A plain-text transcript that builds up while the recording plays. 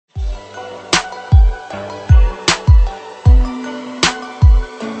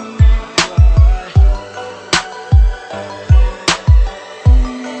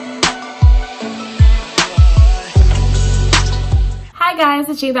guys,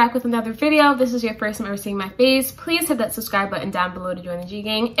 it's Jay back with another video. If this is your first time ever seeing my face, please hit that subscribe button down below to join the G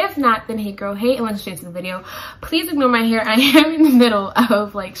gang. If not, then hey girl, hey, and let's straight to the video. Please ignore my hair. I am in the middle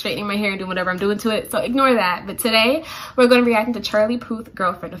of like straightening my hair and doing whatever I'm doing to it, so ignore that. But today we're going to be reacting to Charlie Puth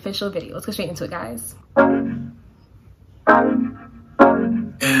Girlfriend official video. Let's go straight into it, guys.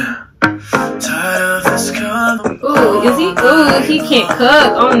 Yeah. Tired of this color. Ooh, is he? Ooh, he can't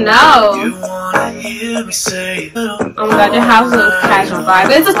cook. Oh no. You wanna hear me say, oh my god, your house looks casual vibe,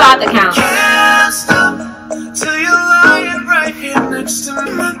 but it's a thought that counts. can't stop till you're lying right here next to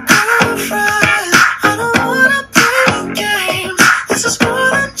me. My girlfriend, I don't wanna play games. This is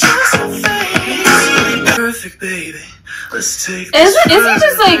more than just a phase. Perfect, baby. Let's take this. Is he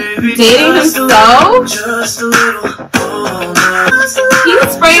just like dating himself? Just a little.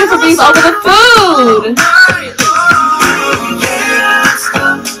 He's spraying Febreze all over the food.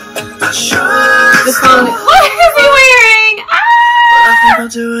 The song. What is he wearing? Ah!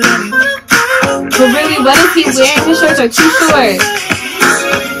 But really, what is he wearing? His shorts are too short.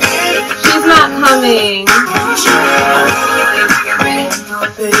 She's not coming.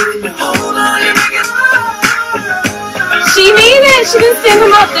 She made it. She didn't stand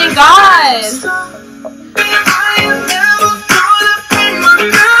him up. Thank God.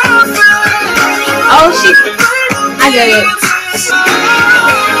 Oh, I get it.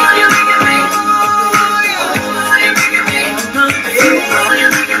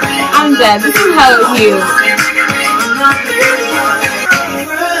 I'm dead. This is hella cute.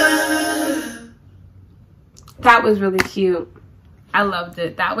 That was really cute. I loved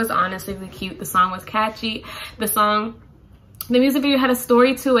it. That was honestly really cute. The song was catchy. The music video had a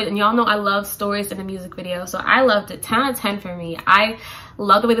story to it, and y'all know I love stories in a music video, so I loved it. 10 out of 10 for me. I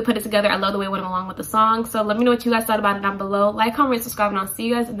love the way they put it together. I love the way it went along with the song. So let me know what you guys thought about it down below. Like, comment, subscribe, and I'll see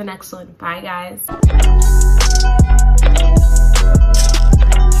you guys in the next one. Bye, guys.